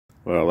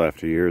Well,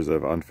 after years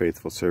of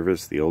unfaithful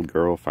service, the old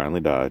girl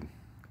finally died.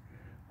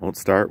 Won't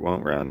start,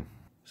 won't run.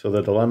 So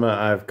the dilemma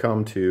I've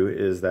come to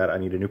is that I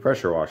need a new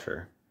pressure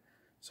washer.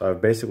 So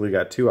I've basically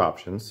got two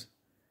options.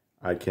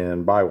 I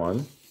can buy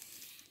one,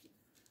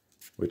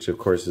 which of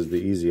course is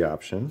the easy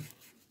option.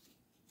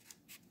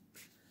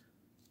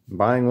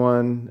 Buying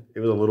one, it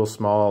was a little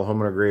small,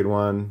 homeowner grade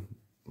one.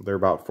 They're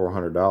about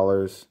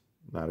 $400.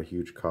 Not a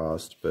huge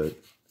cost, but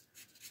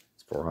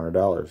it's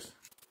 $400.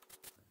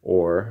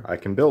 Or I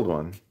can build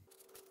one.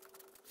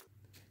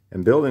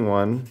 And building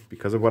one,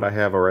 because of what I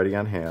have already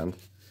on hand,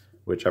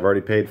 which I've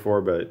already paid for,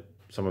 but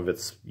some of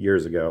it's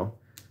years ago,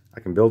 I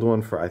can build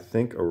one for, I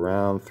think,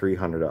 around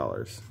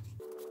 $300.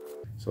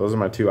 So those are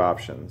my two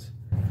options.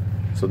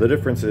 So the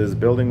difference is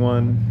building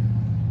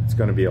one, it's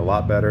going to be a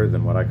lot better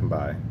than what I can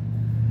buy.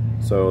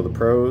 So the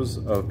pros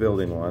of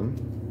building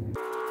one,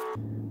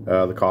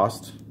 the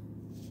cost,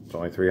 it's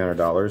only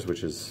 $300,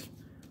 which is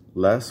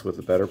less with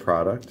a better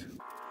product.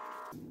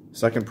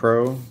 Second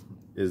pro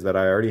is that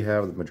I already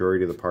have the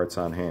majority of the parts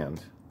on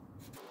hand.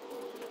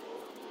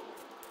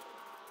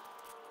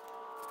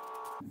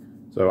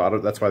 So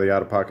that's why the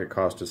out-of-pocket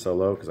cost is so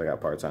low, because I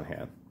got parts on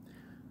hand.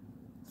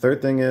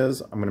 Third thing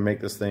is I'm going to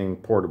make this thing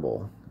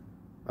portable.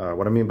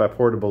 What I mean by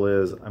portable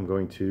is I'm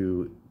going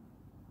to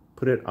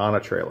put it on a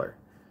trailer.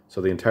 So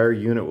the entire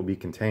unit will be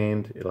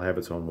contained. It'll have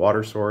its own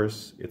water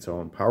source, its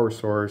own power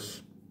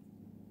source,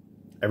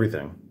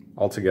 everything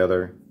all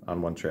together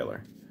on one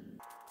trailer.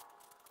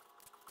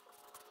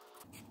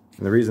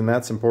 And the reason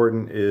that's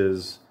important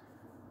is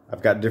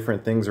I've got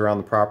different things around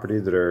the property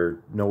that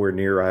are nowhere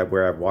near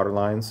where I have water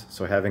lines.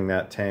 So having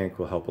that tank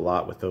will help a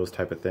lot with those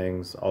type of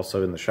things.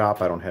 Also in the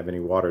shop, I don't have any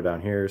water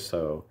down here,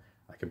 so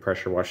I can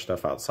pressure wash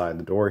stuff outside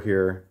the door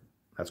here.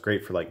 That's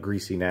great for like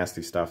greasy,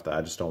 nasty stuff that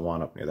I just don't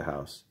want up near the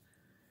house.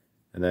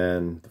 And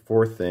then the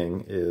fourth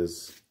thing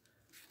is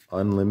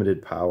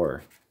unlimited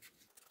power.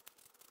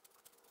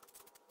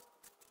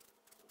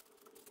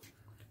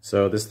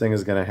 So this thing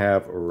is going to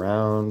have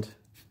around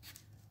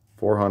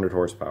 400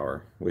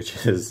 horsepower,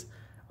 which is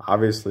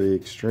obviously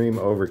extreme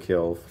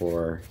overkill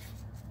for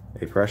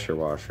a pressure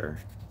washer.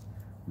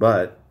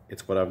 But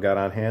it's what I've got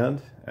on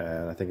hand,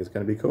 and I think it's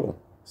going to be cool.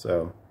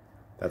 So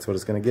that's what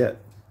it's going to get.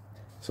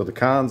 So the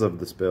cons of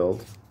this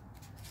build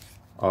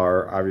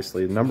are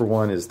obviously, number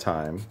one is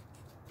time.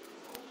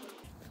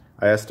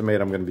 I estimate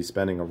I'm going to be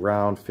spending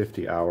around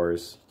 50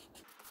 hours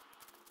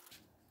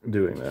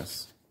doing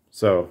this.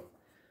 So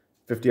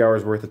 50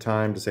 hours worth of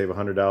time to save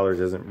 $100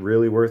 isn't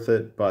really worth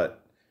it, but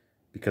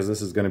because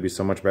this is going to be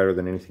so much better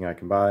than anything I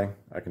can buy,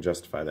 I can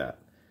justify that.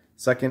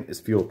 Second is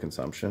fuel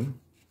consumption.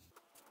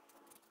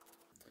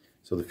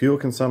 So the fuel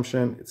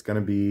consumption, it's going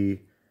to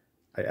be,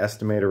 I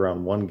estimate,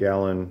 around 1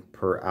 gallon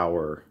per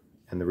hour.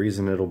 And the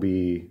reason it'll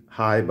be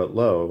high but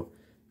low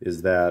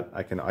is that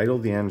I can idle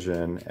the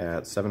engine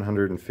at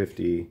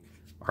 750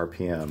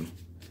 RPM.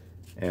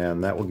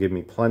 And that will give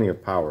me plenty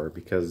of power,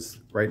 because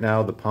right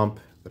now the pump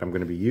that I'm going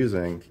to be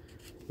using,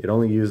 it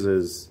only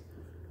uses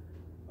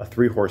a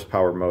 3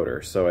 horsepower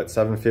motor. So at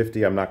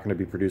 750, I'm not going to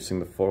be producing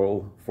the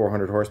full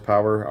 400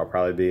 horsepower. I'll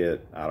probably be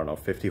at, I don't know,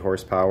 50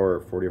 horsepower or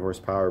 40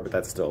 horsepower, but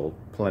that's still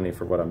plenty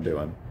for what I'm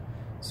doing.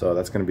 So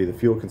that's going to be the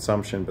fuel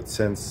consumption. But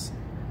since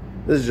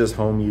this is just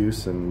home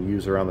use and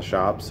use around the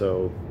shop,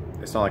 so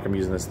it's not like I'm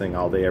using this thing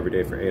all day, every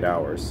day for 8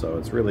 hours. So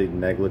it's really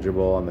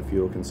negligible on the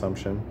fuel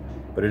consumption,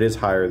 but it is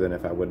higher than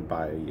if I would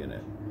buy a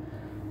unit.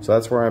 So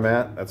that's where I'm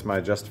at. That's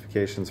my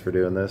justifications for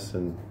doing this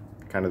and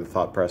kind of the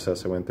thought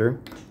process I went through.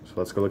 So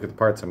let's go look at the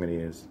parts I'm going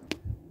to use.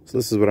 So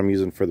this is what I'm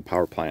using for the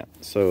power plant.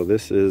 So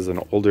this is an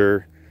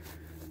older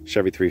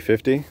Chevy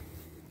 350.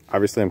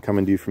 Obviously I'm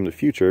coming to you from the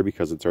future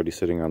because it's already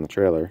sitting on the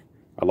trailer.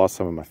 I lost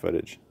some of my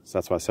footage, so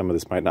that's why some of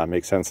this might not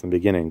make sense in the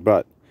beginning,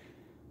 but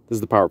this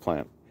is the power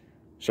plant.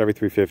 Chevy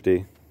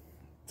 350.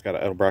 It's got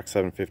an Edelbrock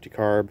 750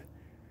 carb,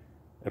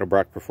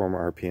 Edelbrock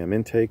Performer RPM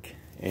intake,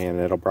 and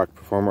an Edelbrock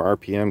Performer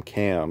RPM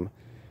cam.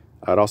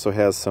 It also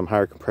has some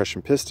higher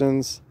compression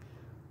pistons,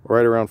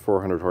 right around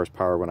 400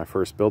 horsepower when I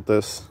first built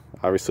this.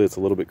 Obviously it's a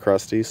little bit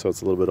crusty, so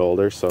it's a little bit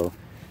older, so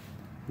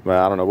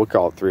well, I don't know, we'll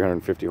call it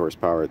 350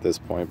 horsepower at this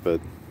point, but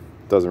it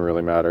doesn't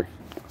really matter.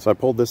 So I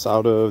pulled this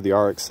out of the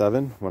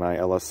RX-7 when I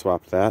LS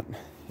swapped that,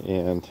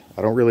 and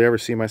I don't really ever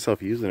see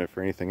myself using it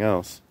for anything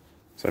else,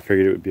 so I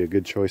figured it would be a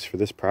good choice for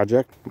this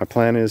project. My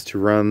plan is to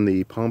run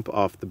the pump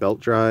off the belt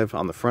drive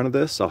on the front of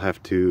this. I'll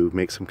have to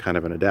make some kind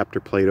of an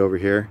adapter plate over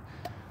here.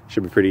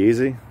 Should be pretty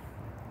easy.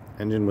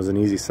 Engine was an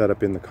easy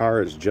setup in the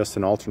car. It's just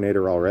an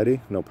alternator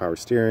already. No power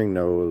steering,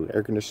 no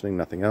air conditioning,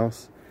 nothing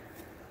else.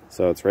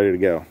 So it's ready to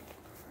go.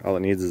 All it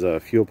needs is a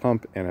fuel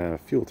pump and a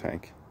fuel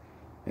tank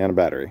and a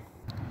battery.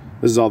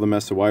 This is all the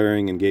mess of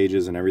wiring and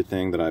gauges and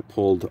everything that I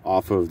pulled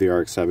off of the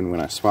RX-7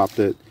 when I swapped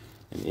it.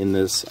 And in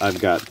this,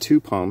 I've got 2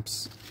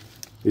 pumps.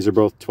 These are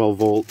both 12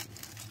 volt,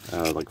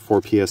 like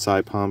 4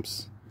 PSI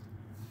pumps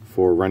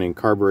for running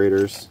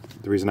carburetors.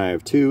 The reason I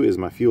have 2 is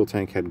my fuel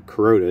tank had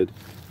corroded.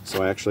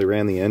 So I actually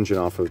ran the engine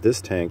off of this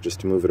tank just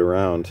to move it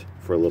around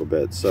for a little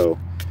bit. So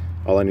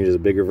all I need is a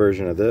bigger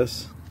version of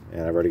this,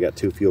 and I've already got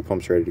 2 fuel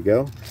pumps ready to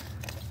go.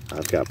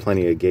 I've got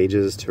plenty of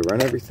gauges to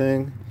run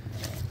everything.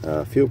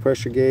 Fuel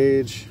pressure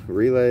gauge,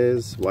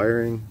 relays,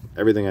 wiring,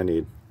 everything I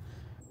need.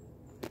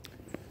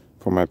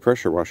 For my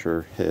pressure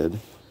washer head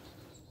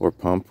or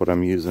pump, what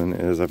I'm using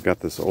is I've got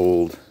this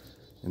old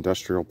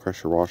industrial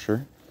pressure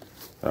washer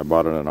that I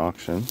bought at an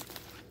auction.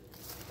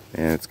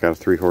 And it's got a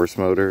 3-horse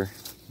motor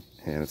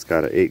and it's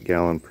got an 8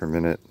 gallon per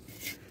minute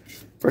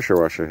pressure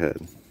washer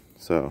head.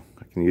 So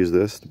I can use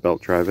this to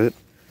belt drive it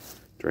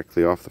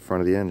directly off the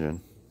front of the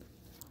engine.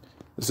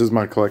 This is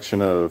my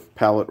collection of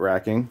pallet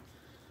racking.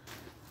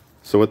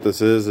 So what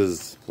this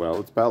is, well,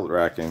 it's pallet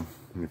racking.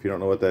 And if you don't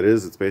know what that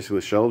is, it's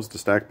basically shelves to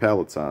stack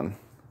pallets on.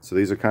 So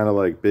these are kind of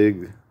like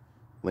big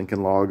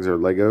Lincoln Logs or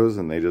Legos,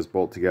 and they just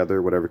bolt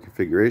together whatever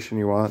configuration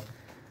you want.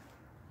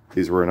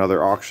 These were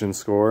another auction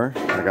score.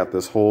 I got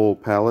this whole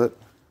pallet.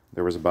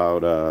 There was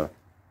about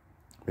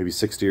maybe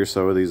 60 or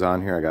so of these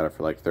on here. I got it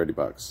for like 30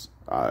 bucks.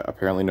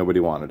 Apparently nobody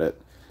wanted it.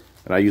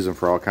 And I use them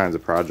for all kinds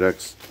of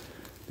projects.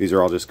 These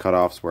are all just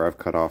cut-offs where I've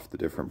cut off the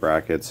different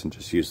brackets and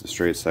just used the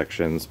straight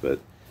sections, but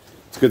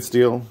it's good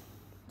steel.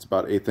 It's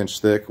about 1/8 inch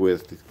thick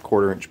with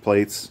 1/4 inch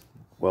plates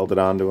welded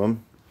onto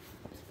them.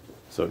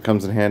 So it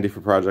comes in handy for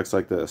projects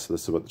like this.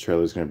 This is what the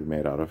trailer is going to be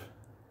made out of.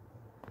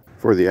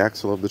 For the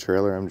axle of the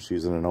trailer, I'm just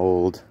using an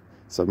old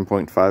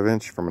 7.5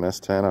 inch from an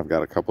S10. I've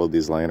got a couple of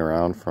these laying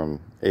around from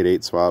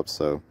 8/8 swaps,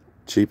 so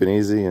cheap and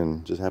easy,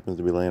 and just happens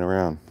to be laying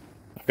around.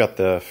 I've got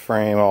the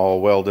frame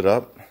all welded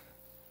up.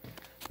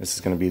 This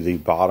is going to be the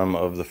bottom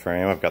of the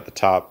frame. I've got the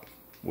top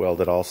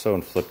welded also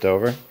and flipped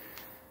over.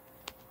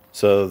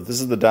 So this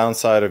is the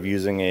downside of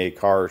using a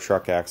car or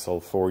truck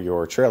axle for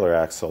your trailer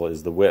axle,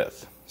 is the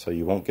width. So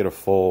you won't get a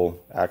full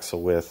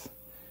axle width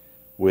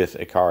with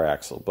a car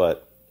axle,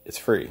 but it's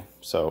free.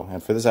 So,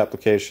 and for this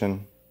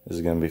application, this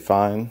is going to be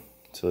fine.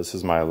 So this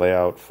is my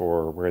layout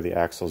for where the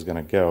axle is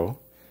going to go.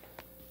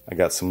 I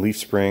got some leaf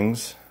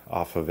springs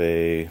off of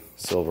a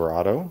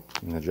Silverado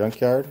in the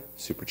junkyard,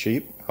 super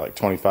cheap, like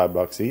 25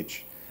 bucks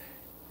each.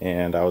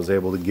 And I was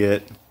able to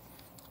get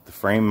the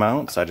frame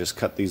mounts. I just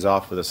cut these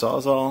off with a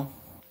Sawzall.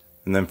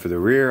 And then for the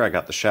rear, I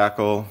got the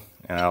shackle,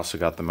 and I also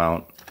got the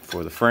mount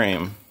for the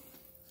frame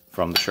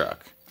from the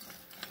truck.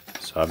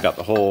 So I've got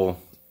the whole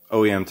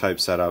OEM type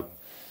setup.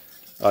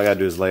 All I gotta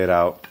do is lay it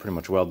out, pretty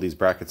much weld these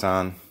brackets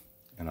on,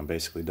 and I'm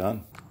basically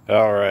done.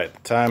 All right,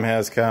 time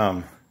has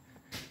come.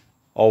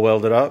 All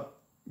welded up.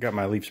 Got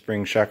my leaf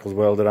spring shackles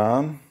welded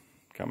on.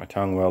 Got my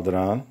tongue welded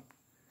on.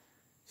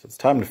 So it's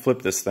time to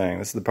flip this thing.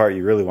 This is the part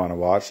you really want to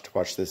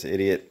watch this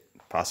idiot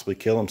possibly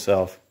kill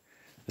himself.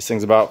 This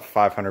thing's about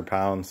 500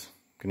 pounds.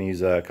 I'm gonna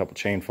use a couple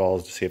chain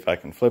falls to see if I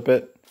can flip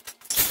it.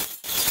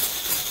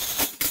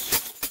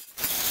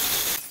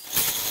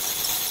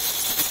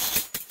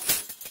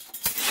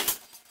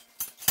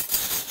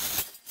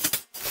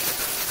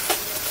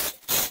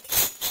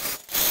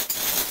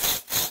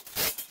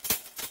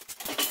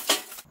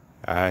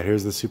 Alright,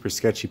 here's the super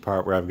sketchy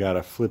part where I've got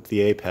to flip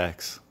the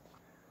apex.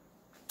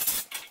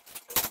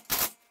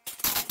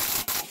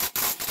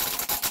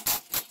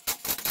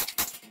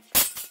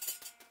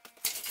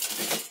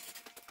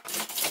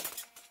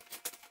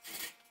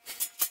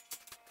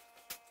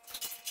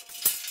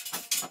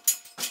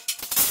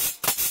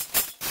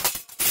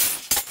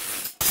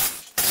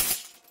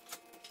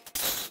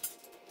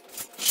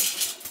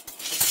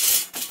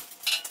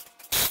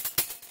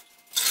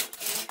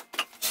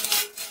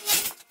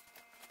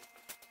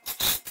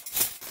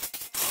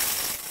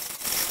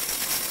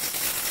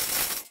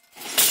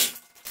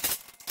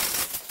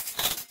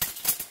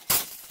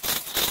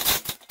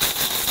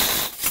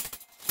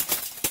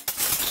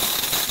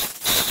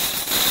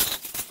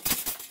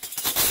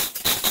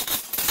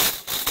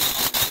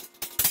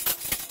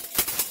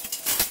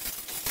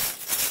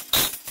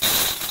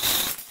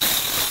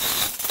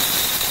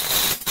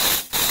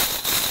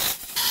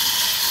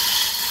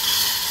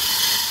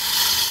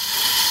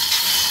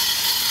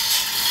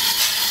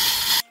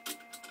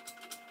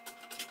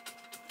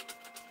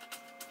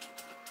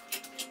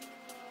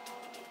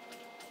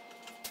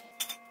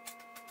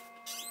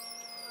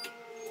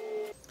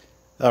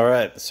 All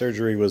right, the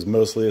surgery was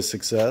mostly a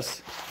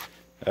success.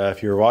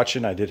 If you were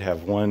watching, I did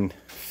have one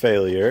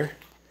failure,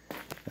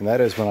 and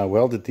that is when I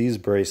welded these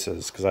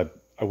braces, because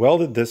I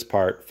welded this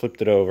part,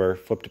 flipped it over,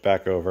 flipped it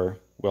back over,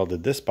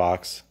 welded this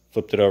box,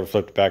 flipped it over,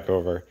 flipped it back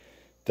over,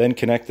 then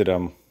connected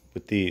them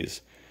with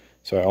these.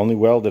 So I only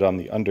welded on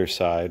the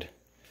underside,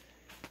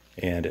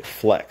 and it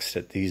flexed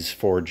at these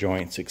 4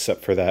 joints,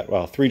 except for that,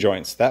 well, 3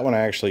 joints. That one I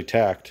actually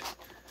tacked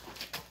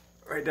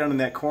right down in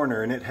that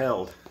corner, and it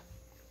held.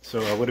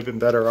 So I would have been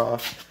better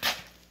off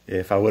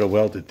if I would have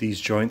welded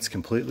these joints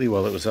completely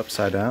while it was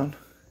upside down,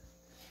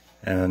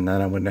 and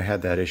then I wouldn't have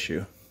had that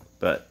issue.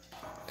 But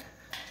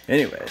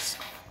anyways,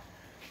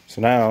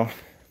 so now I'm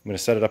going to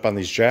set it up on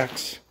these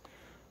jacks.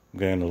 I'm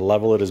going to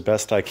level it as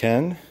best I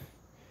can,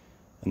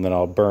 and then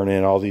I'll burn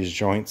in all these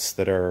joints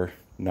that are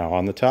now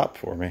on the top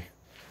for me,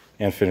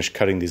 and finish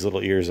cutting these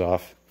little ears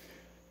off.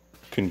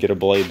 Couldn't get a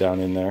blade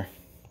down in there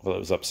while it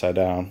was upside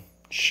down.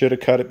 Should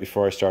have cut it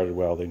before I started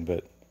welding,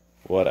 but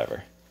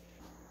whatever.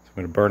 I'm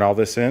going to burn all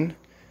this in,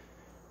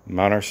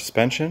 mount our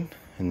suspension,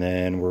 and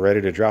then we're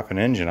ready to drop an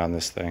engine on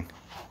this thing.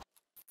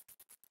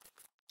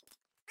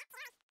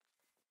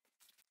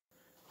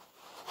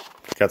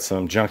 Got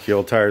some junky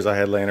old tires I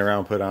had laying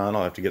around put on.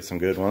 I'll have to get some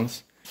good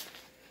ones.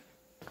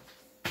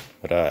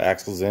 But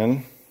axle's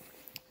in.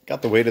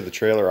 Got the weight of the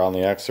trailer on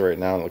the axle right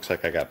now. It looks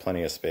like I got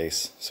plenty of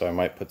space. So I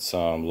might put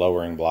some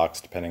lowering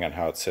blocks depending on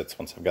how it sits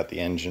once I've got the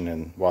engine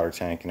and water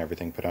tank and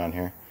everything put on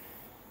here.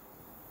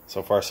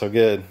 So far so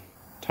good.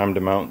 Time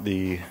to mount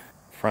the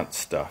front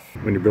stuff.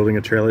 When you're building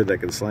a trailer that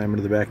can slam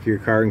into the back of your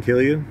car and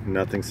kill you,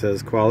 nothing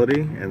says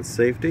quality and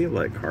safety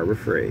like Harbor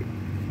Freight,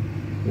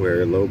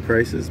 where low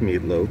prices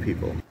meet low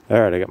people.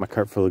 Alright, I got my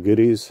cart full of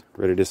goodies,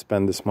 ready to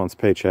spend this month's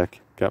paycheck.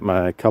 Got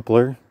my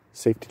coupler,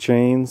 safety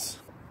chains,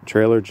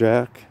 trailer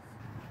jack,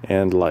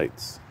 and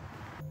lights.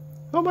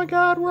 Oh my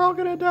god, we're all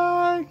gonna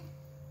die!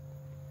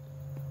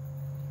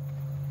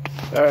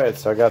 Alright,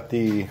 so I got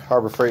the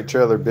Harbor Freight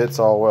trailer bits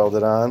all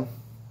welded on.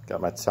 Got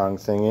my tongue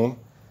thingy,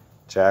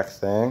 jack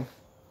thing.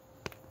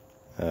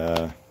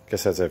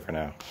 Guess that's it for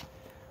now.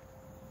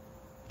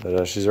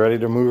 But she's ready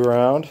to move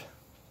around.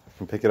 I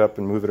can pick it up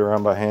and move it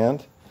around by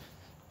hand.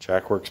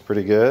 Jack works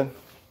pretty good.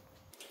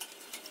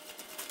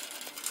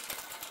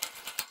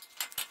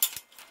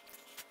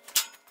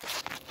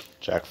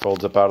 Jack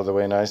folds up out of the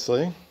way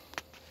nicely.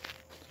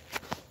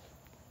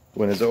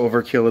 Went as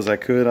overkill as I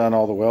could on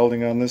all the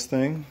welding on this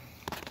thing.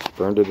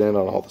 Burned it in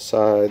on all the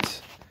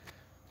sides,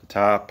 the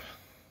top,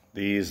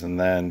 these, and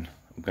then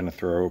I'm going to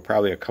throw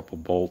probably a couple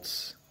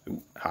bolts.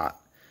 Ooh, hot.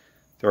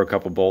 Throw a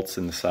couple bolts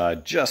in the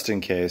side just in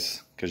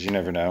case, because you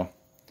never know.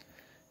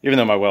 Even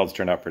though my welds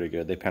turned out pretty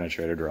good, they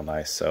penetrated real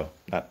nice, so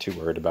not too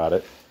worried about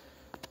it.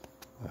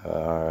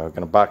 I'm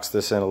going to box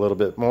this in a little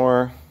bit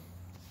more.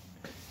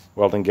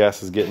 Welding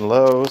gas is getting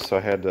low, so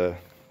I had to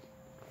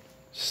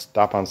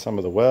stop on some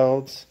of the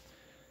welds.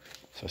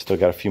 So I still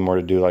got a few more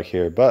to do like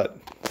here, but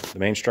the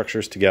main structure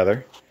is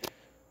together.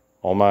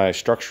 All my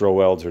structural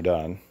welds are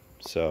done,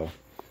 so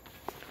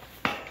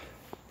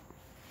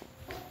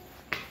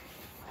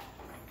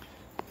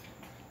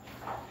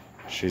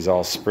she's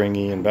all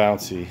springy and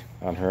bouncy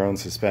on her own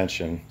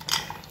suspension.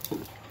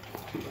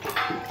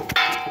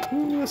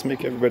 Ooh, let's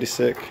make everybody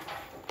sick.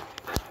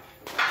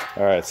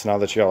 Alright, so now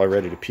that y'all are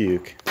ready to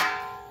puke,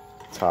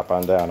 let's hop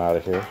on down out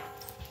of here.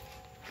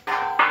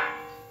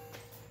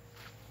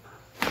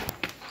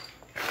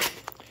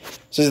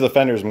 So these are the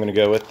fenders I'm going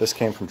to go with. This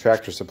came from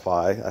Tractor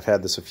Supply. I've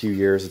had this a few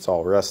years. It's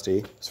all rusty.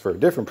 It's for a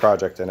different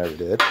project I never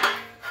did.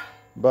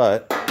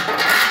 But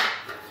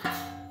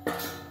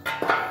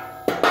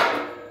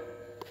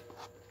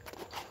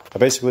I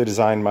basically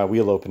designed my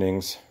wheel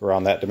openings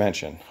around that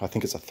dimension. I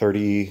think it's a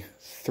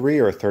 33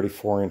 or a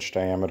 34 inch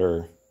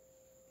diameter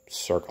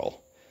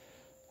circle.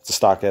 It's a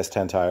stock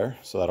S10 tire,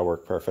 so that'll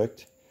work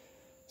perfect.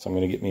 So I'm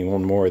going to get me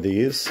one more of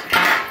these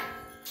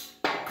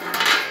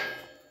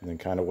and then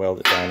kind of weld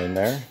it down in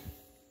there.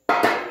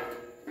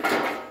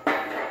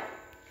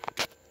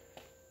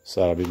 So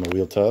that'll be my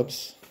wheel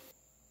tubs.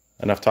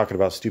 Enough talking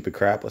about stupid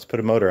crap. Let's put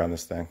a motor on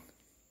this thing.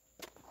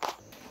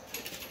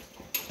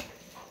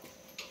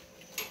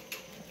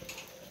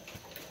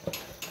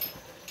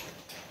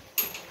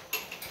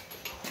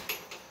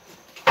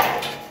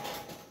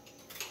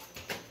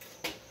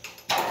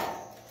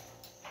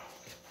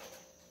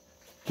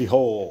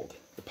 Behold,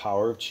 the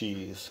power of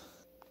cheese.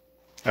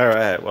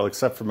 Alright, well,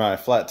 except for my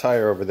flat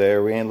tire over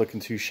there, we ain't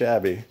looking too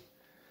shabby.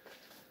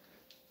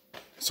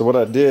 So what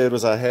I did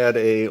was I had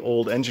a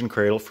old engine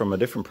cradle from a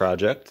different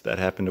project that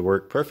happened to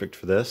work perfect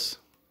for this.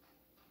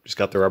 Just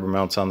got the rubber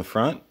mounts on the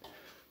front,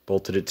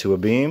 bolted it to a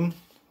beam,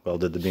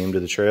 welded the beam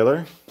to the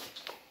trailer.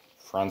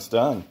 Front's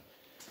done.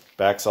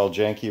 Back's all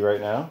janky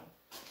right now.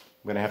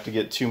 I'm going to have to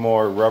get 2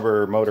 more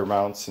rubber motor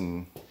mounts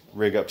and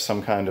rig up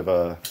some kind of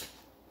a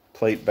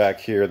plate back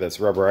here that's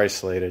rubber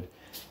isolated.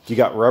 If you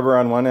got rubber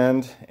on one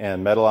end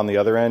and metal on the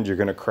other end, you're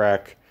going to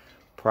crack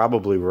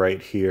probably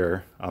right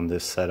here on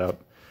this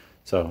setup.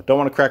 So don't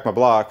want to crack my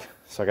block,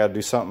 so I got to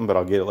do something, but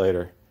I'll get it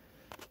later.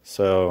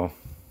 So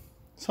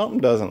something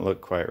doesn't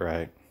look quite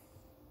right.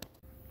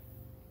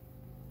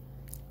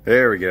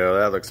 There we go,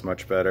 that looks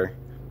much better.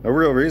 No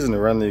real reason to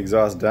run the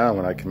exhaust down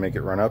when I can make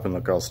it run up and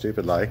look all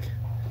stupid like.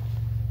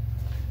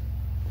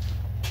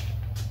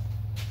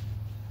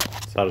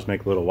 So I'll just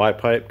make a little Y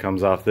pipe,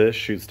 comes off this,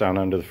 shoots down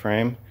under the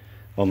frame.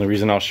 The only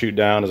reason I'll shoot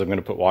down is I'm going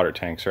to put water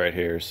tanks right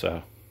here,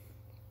 so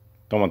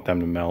don't want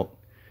them to melt.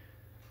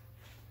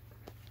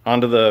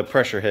 Onto the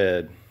pressure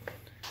head.